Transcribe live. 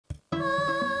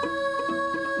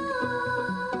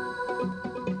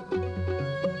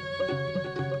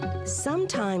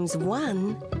sometimes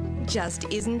one just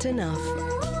isn't enough.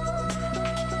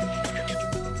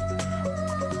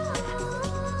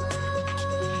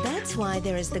 That's why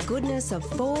there is the goodness of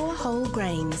 4 whole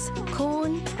grains: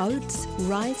 corn, oats,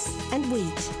 rice and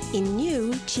wheat in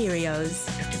new Cheerios.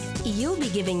 You'll be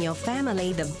giving your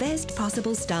family the best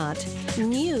possible start.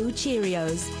 New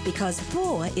Cheerios, because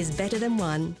 4 is better than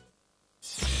 1.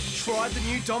 Try the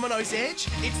new Domino's Edge.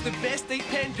 It's the best deep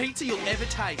pan pizza you'll ever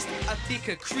taste. A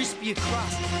thicker, crispier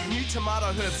crust, new tomato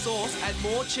herb sauce and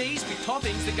more cheese with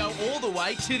toppings that go all the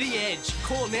way to the edge.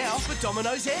 Call now for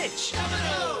Domino's Edge.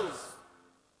 Domino's!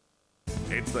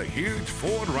 It's the huge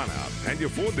Ford run-out, and your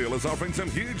Ford dealer's offering some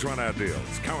huge run-out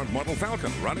deals. Current model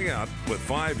Falcon running out with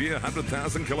 5-year,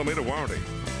 100,000-kilometre warranty.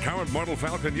 Current model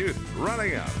Falcon Youth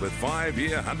running out with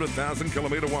 5-year,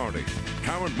 100,000-kilometre warranty.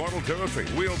 Current model Territory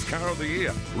Wheels Car of the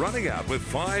Year running out with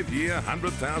 5-year,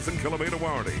 100,000-kilometre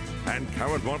warranty. And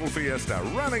current model Fiesta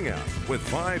running out with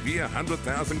 5-year,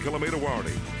 100,000-kilometre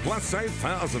warranty. Plus save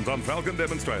thousands on Falcon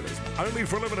demonstrators, only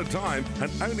for a limited time and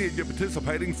only at your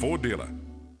participating Ford dealer.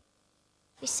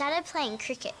 We started playing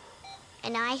cricket,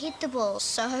 and I hit the ball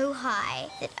so high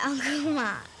that Uncle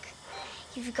Mark,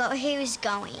 he forgot where he was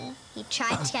going. He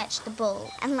tried to catch the ball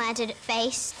and landed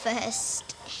face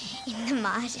first in the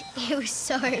mud. It was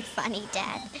so funny,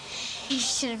 Dad. You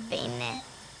should have been there.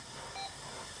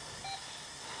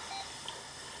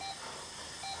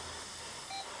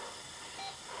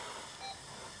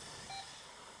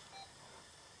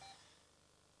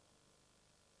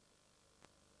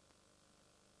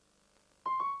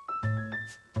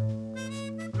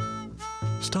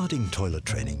 Starting toilet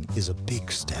training is a big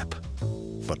step,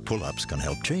 but pull-ups can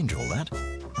help change all that.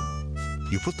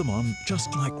 You put them on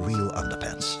just like real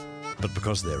underpants, but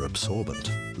because they're absorbent,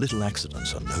 little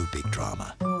accidents are no big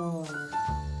drama.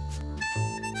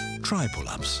 Try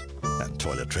pull-ups, and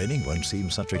toilet training won't seem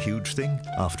such a huge thing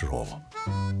after all.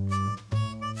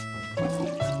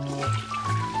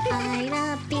 I'm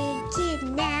a big kid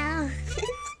now.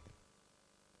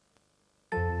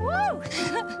 Woo!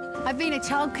 I've been a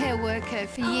childcare worker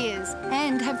for years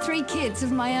and have 3 kids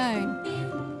of my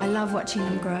own. I love watching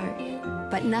them grow,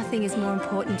 but nothing is more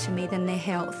important to me than their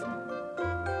health.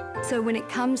 So when it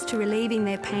comes to relieving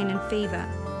their pain and fever,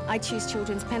 I choose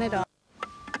Children's Panadol.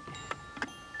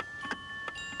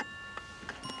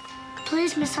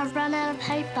 Please, miss, I've run out of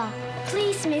paper.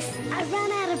 Please, miss, I've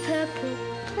run out of purple.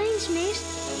 Please,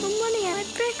 miss, I'm running out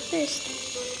of breakfast.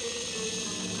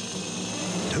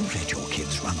 Don't let your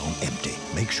kids run on empty.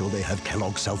 Make sure they have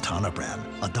Kellogg's Sultana Bran.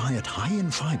 A diet high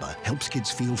in fibre helps kids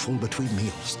feel full between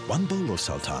meals. 1 bowl of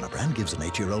Sultana Bran gives an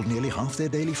 8-year-old nearly half their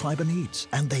daily fibre needs.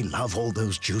 And they love all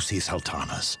those juicy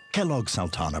Sultanas. Kellogg's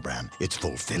Sultana Bran. It's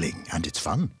fulfilling and it's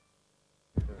fun.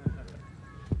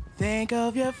 Think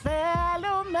of your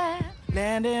fellow man,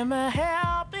 lend him a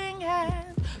helping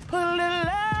hand, put a little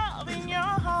love in your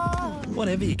heart.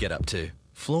 Whatever you get up to,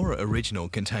 Flora Original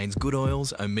contains good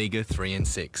oils omega-3 and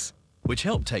 6, which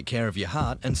help take care of your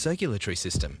heart and circulatory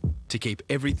system to keep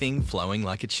everything flowing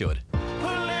like it should. Put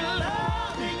a little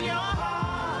love in your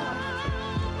heart.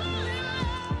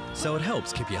 So it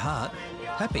helps keep your heart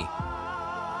happy.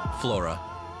 Flora,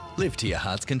 live to your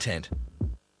heart's content.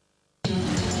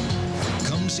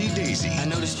 Come see Daisy. I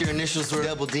noticed your initials were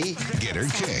double D. Get her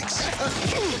kicks.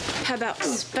 How about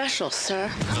special, sir?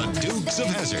 The Dukes of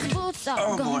Hazzard.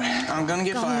 Oh boy, I'm gonna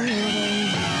get fired.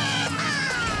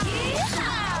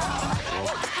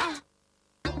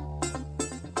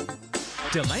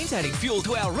 Domain's adding fuel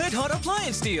to our red-hot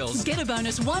appliance deals. Get a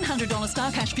bonus $100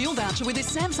 Star Cash fuel voucher with this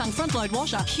Samsung front-load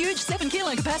washer. Huge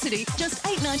 7-kilo capacity, just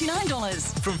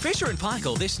 $8.99. From Fisher &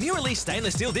 Paykel, this new release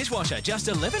stainless steel dishwasher, just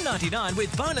 $11.99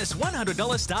 with bonus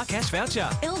 $100 Star Cash voucher.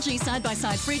 LG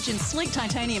side-by-side fridge in sleek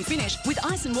titanium finish with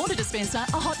ice and water dispenser,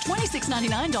 a hot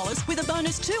 $26.99 with a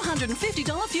bonus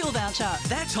 $250 fuel voucher.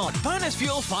 That's hot bonus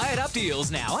fuel fired up deals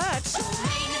now at...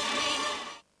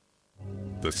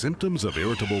 The symptoms of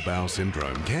irritable bowel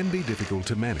syndrome can be difficult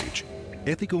to manage.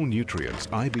 Ethical Nutrients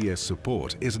IBS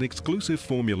Support is an exclusive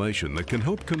formulation that can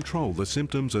help control the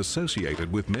symptoms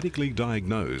associated with medically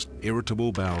diagnosed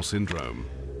irritable bowel syndrome.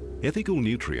 Ethical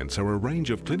Nutrients are a range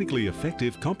of clinically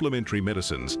effective complementary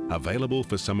medicines available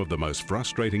for some of the most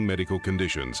frustrating medical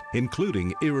conditions,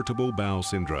 including irritable bowel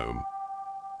syndrome.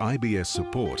 IBS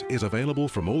Support is available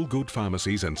from all good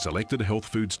pharmacies and selected health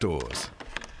food stores.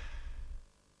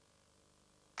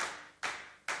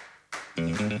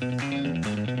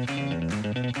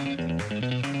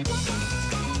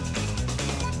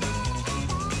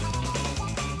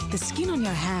 The skin on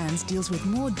your hands deals with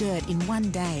more dirt in one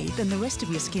day than the rest of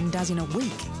your skin does in a week.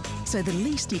 So the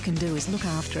least you can do is look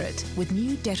after it with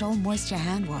new Dettol Moisture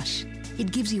Hand Wash.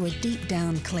 It gives you a deep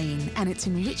down clean and it's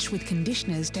enriched with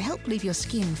conditioners to help leave your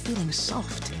skin feeling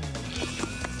soft.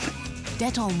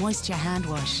 Dettol Moisture Hand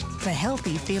Wash for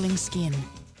healthy feeling skin.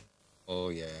 Oh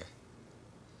yeah.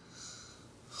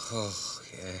 Oh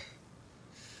yeah.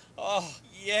 Oh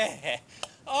yeah.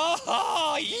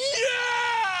 Oh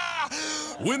yeah!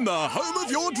 Win the home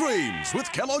of your dreams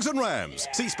with Kellogg's and Rams.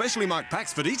 See specially marked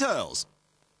packs for details.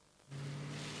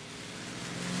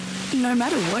 No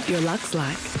matter what your luck's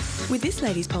like, with this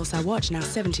Ladies Pulsar watch now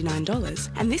 $79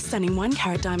 and this stunning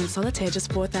 1-carat diamond solitaire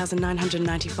just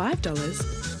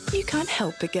 $4,995, you can't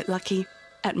help but get lucky.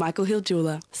 At Michael Hill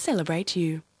Jeweller, celebrate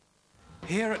you.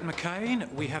 Here at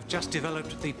McCain, we have just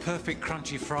developed the perfect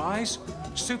crunchy fries.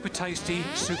 Super tasty,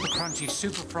 super crunchy,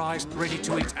 super fries, ready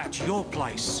to eat at your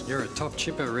place. You're a top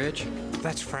chipper, Reg.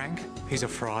 That's Frank. He's a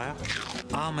fryer.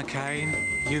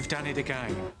 McCain, you've done it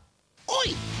again.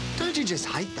 Oi! Don't you just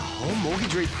hate the whole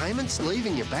mortgage repayments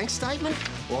leaving your bank statement?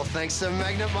 Well, thanks to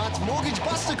Magnet Mart's Mortgage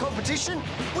Buster competition,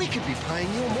 we could be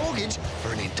paying your mortgage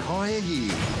for an entire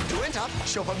year. To enter,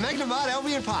 shop at Magnet Mart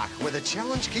Albion Park, where the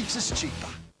challenge keeps us cheaper.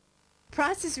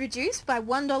 Prices reduced by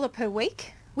 $1 per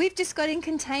week. We've just got in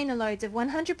container loads of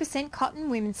 100% cotton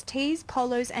women's tees,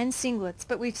 polos and singlets,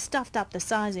 but we've stuffed up the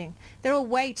sizing. They're all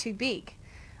way too big.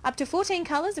 Up to 14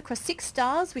 colours across 6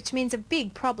 styles, which means a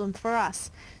big problem for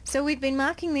us. So we've been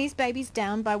marking these babies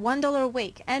down by $1 a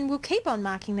week, and we'll keep on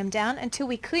marking them down until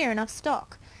we clear enough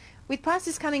stock. With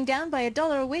prices coming down by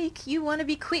 $1 a week, you want to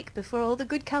be quick before all the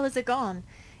good colours are gone.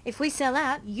 If we sell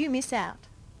out, you miss out.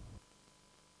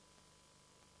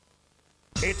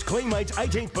 It's CleanMate's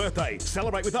 18th birthday.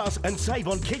 Celebrate with us and save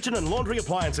on kitchen and laundry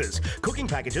appliances. Cooking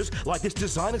packages like this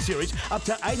designer series up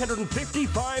to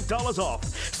 $855 off.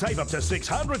 Save up to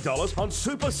 $600 on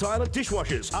super silent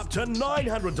dishwashers. Up to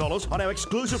 $900 on our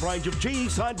exclusive range of GE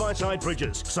side-by-side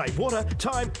fridges. Save water,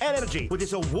 time and energy with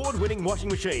this award-winning washing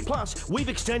machine. Plus, we've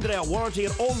extended our warranty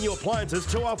on all new appliances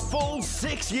to a full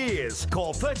 6 years.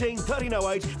 Call 13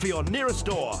 1308 for your nearest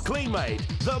store. CleanMate,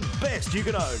 the best you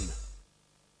can own.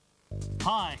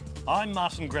 Hi, I'm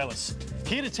Martin Grellis,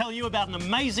 here to tell you about an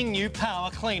amazing new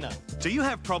power cleaner. Do you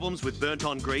have problems with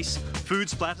burnt-on grease, food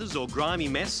splatters or grimy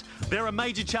mess? They're a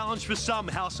major challenge for some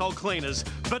household cleaners,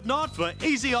 but not for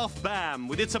Easy Off BAM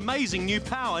with its amazing new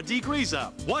power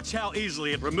degreaser. Watch how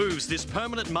easily it removes this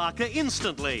permanent marker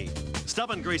instantly.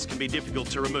 Stubborn grease can be difficult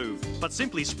to remove, but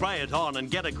simply spray it on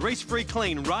and get a grease-free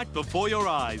clean right before your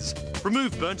eyes.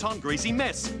 Remove burnt-on greasy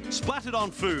mess, splattered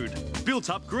on food,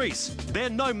 built-up grease. They're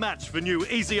no match for new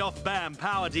Easy Off BAM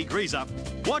Power Degreaser.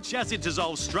 Watch as it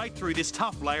dissolves straight through this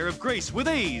tough layer of grease with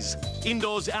ease.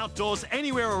 Indoors, outdoors,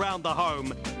 anywhere around the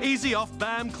home, Easy Off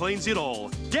BAM cleans it all.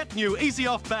 Get new Easy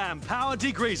Off BAM Power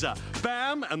Degreaser.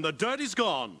 BAM and the dirt is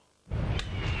gone.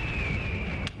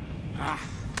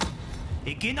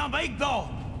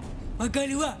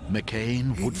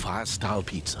 McCain Woodfire Style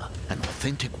Pizza. An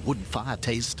authentic wood-fire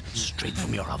taste straight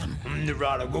from your oven. That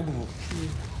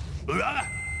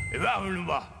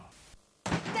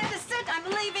is it.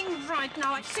 I'm leaving right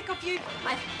now. I'm sick of you.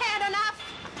 I've had enough.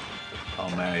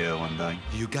 I'll marry her one day.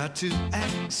 You got to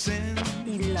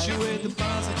accentuate the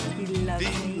positive,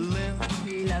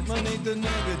 eliminate the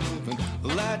negative, and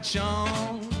latch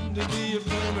on to the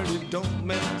affirmative. Don't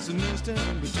mess and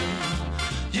between.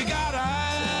 You gotta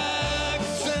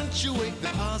accentuate the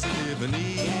positive and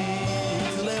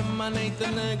eliminate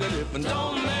the negative, and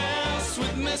don't mess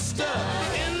with Mr.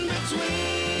 In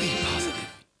Between. Be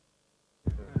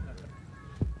positive.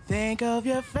 Think of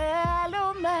your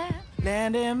fellow man,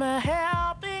 lend him a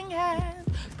helping hand,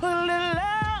 put a little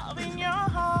love in your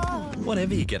heart.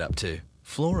 Whatever you get up to,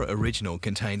 Flora Original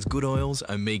contains good oils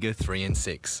omega-3 and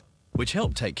 6, which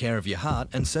help take care of your heart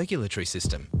and circulatory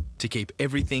system to keep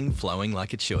everything flowing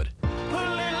like it should. Put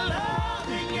a little love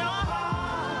in your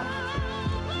heart.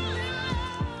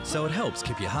 So it helps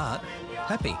keep your heart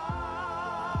happy.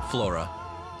 Flora,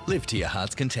 live to your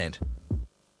heart's content.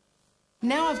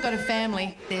 Now I've got a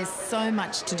family, there's so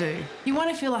much to do. You want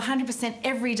to feel 100%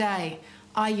 every day.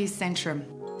 I use Centrum.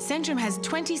 Centrum has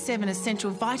 27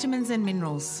 essential vitamins and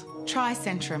minerals. Try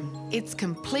Centrum. It's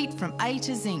complete from A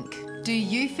to zinc. Do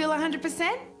you feel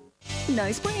 100%?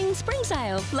 No spring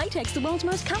sale. Latex, the world's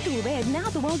most comfortable bed, now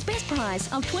at the world's best price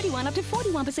of 21 up to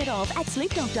 41% off at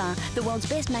Sleep Doctor. The world's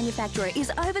best manufacturer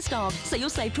is overstocked, so you'll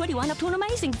save 21 up to an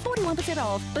amazing 41%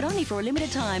 off, but only for a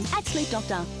limited time at Sleep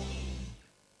Doctor.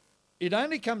 It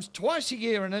only comes twice a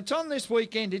year and it's on this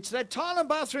weekend. It's that Thailand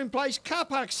Bathroom Place car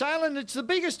park sale and it's the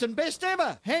biggest and best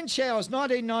ever. Hand showers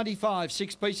 $19.95,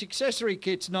 6-piece accessory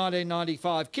kits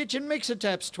 $19.95, kitchen mixer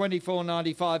taps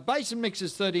 $24.95, basin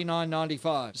mixers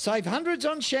 $39.95. Save hundreds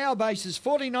on shower bases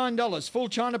 $49, full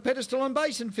china pedestal and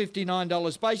basin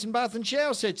 $59, basin bath and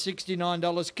shower set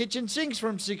 $69, kitchen sinks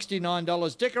from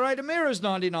 $69, decorator mirrors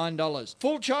 $99,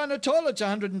 full china toilets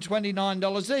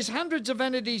 $129. There's hundreds of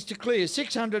vanities to clear,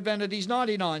 600 vanities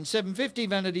 $99, 750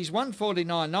 vanities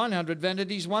 $149, 900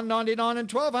 vanities $199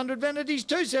 and 1200 vanities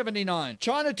 $279.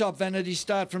 China top vanities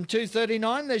start from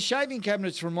 $239. There's shaving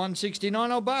cabinets from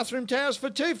 $169 or bathroom towels for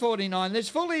 $249. There's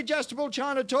fully adjustable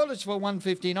china toilets for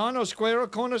 $159 or square or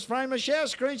cornice frameless shower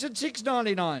screens at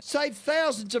 $699. Save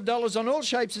thousands of dollars on all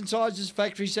shapes and sizes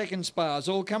factory second spas.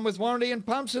 All come with warranty and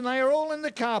pumps and they are all in the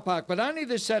car park, but only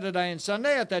this Saturday and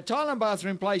Sunday at that Thailand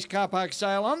Bathroom Place car park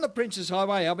sale on the Princess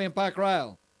Highway, Albion Park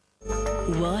Rail.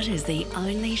 What is the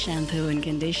only shampoo and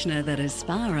conditioner that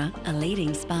Aspara, a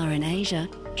leading spa in Asia,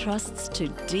 trusts to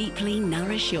deeply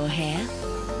nourish your hair?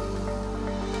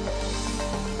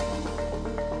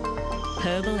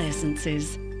 Herbal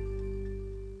Essences.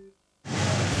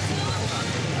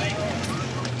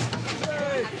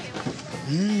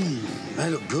 They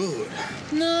look good.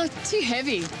 No, too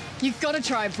heavy. You've got to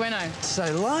try Bueno.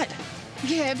 So light.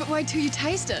 Yeah, but wait till you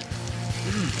taste it.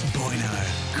 Bueno.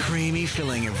 Creamy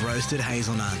filling of roasted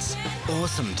hazelnuts.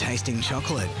 Awesome tasting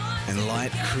chocolate. And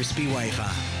light, crispy wafer.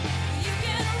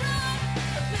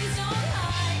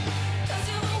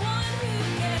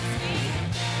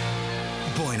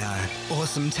 Bueno.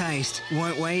 Awesome taste.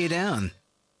 Won't weigh you down.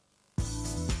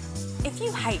 If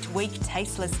you hate weak,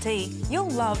 tasteless tea,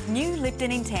 you'll love new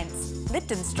Lipton Intense,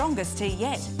 Lipton's strongest tea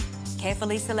yet.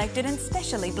 Carefully selected and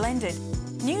specially blended.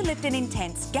 New Lipton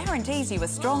Intense guarantees you a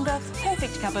stronger,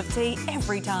 perfect cup of tea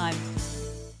every time.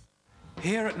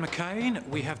 Here at McCain,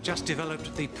 we have just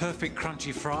developed the perfect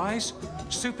crunchy fries.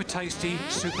 Super tasty,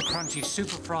 super crunchy,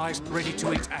 super fries, ready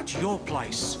to eat at your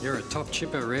place. You're a top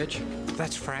chipper, Reg.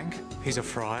 That's Frank. He's a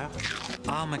fryer.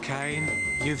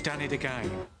 McCain, you've done it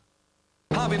again.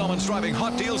 Harvey Norman's driving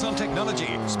hot deals on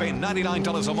technology. Spend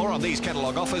 $99 or more on these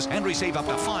catalogue offers and receive up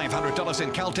to $500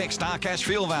 in Caltex Star Cash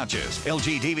fuel vouchers.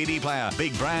 LG DVD player,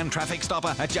 big brand traffic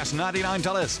stopper at just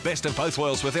 $99. Best of both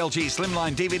worlds with LG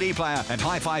Slimline DVD player and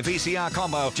Hi-Fi VCR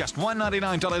combo, just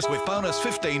 $199 with bonus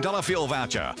 $15 fuel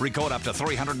voucher. Record up to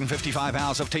 355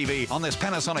 hours of TV on this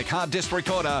Panasonic hard disk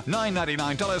recorder,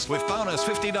 $999 with bonus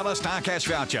 $50 Star Cash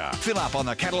voucher. Fill up on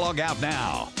the catalogue out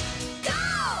now.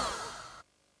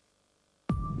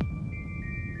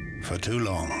 For too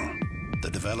long, the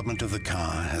development of the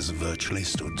car has virtually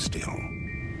stood still.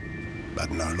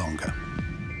 But no longer.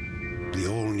 The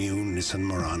all-new Nissan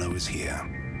Murano is here.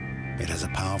 It has a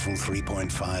powerful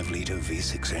 3.5-litre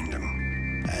V6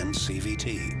 engine and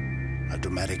CVT, a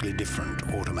dramatically different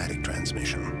automatic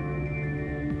transmission.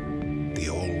 The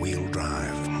all-wheel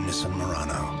drive Nissan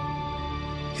Murano.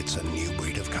 It's a new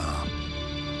breed of car.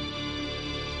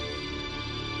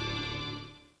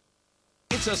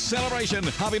 It's a celebration.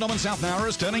 Harvey Norman South Nowra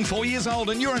is turning 4 years old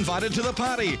and you're invited to the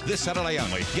party. This Saturday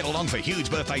only. Get along for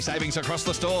huge birthday savings across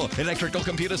the store. Electrical,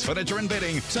 computers, furniture and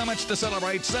bedding. So much to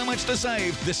celebrate, so much to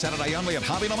save. This Saturday only at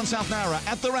Harvey Norman South Nowra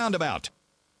at the Roundabout.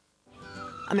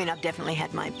 I mean, I've definitely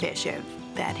had my fair share of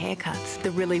bad haircuts.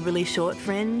 The really, really short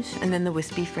fringe and then the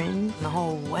wispy fringe. And the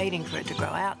whole waiting for it to grow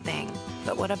out thing.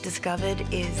 But what I've discovered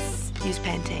is use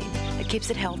Pantene. It keeps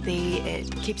it healthy,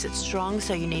 it keeps it strong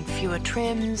so you need fewer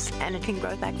trims and it can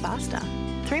grow back faster.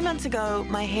 3 months ago,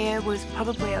 my hair was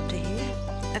probably up to here.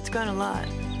 It's grown a lot.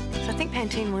 So I think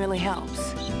Pantene really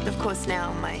helps. Of course,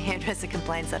 now my hairdresser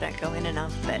complains I don't go in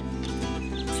enough, but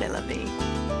c'est la vie.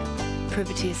 Prove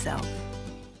it to yourself.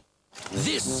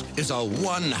 This is a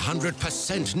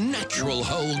 100% natural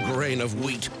whole grain of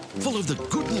wheat, full of the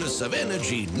goodness of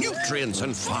energy, nutrients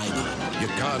and fibre. You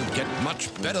can't get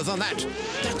much better than that.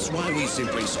 That's why we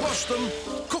simply squash them,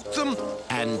 cook them,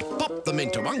 and pop them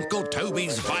into Uncle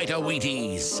Toby's Vita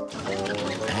Wheaties.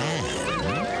 And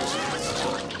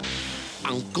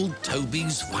Uncle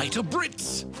Toby's Vita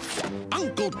Brits.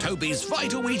 Uncle Toby's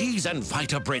Vita Wheaties and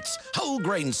Vita Brits, whole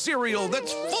grain cereal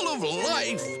that's full of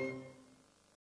life.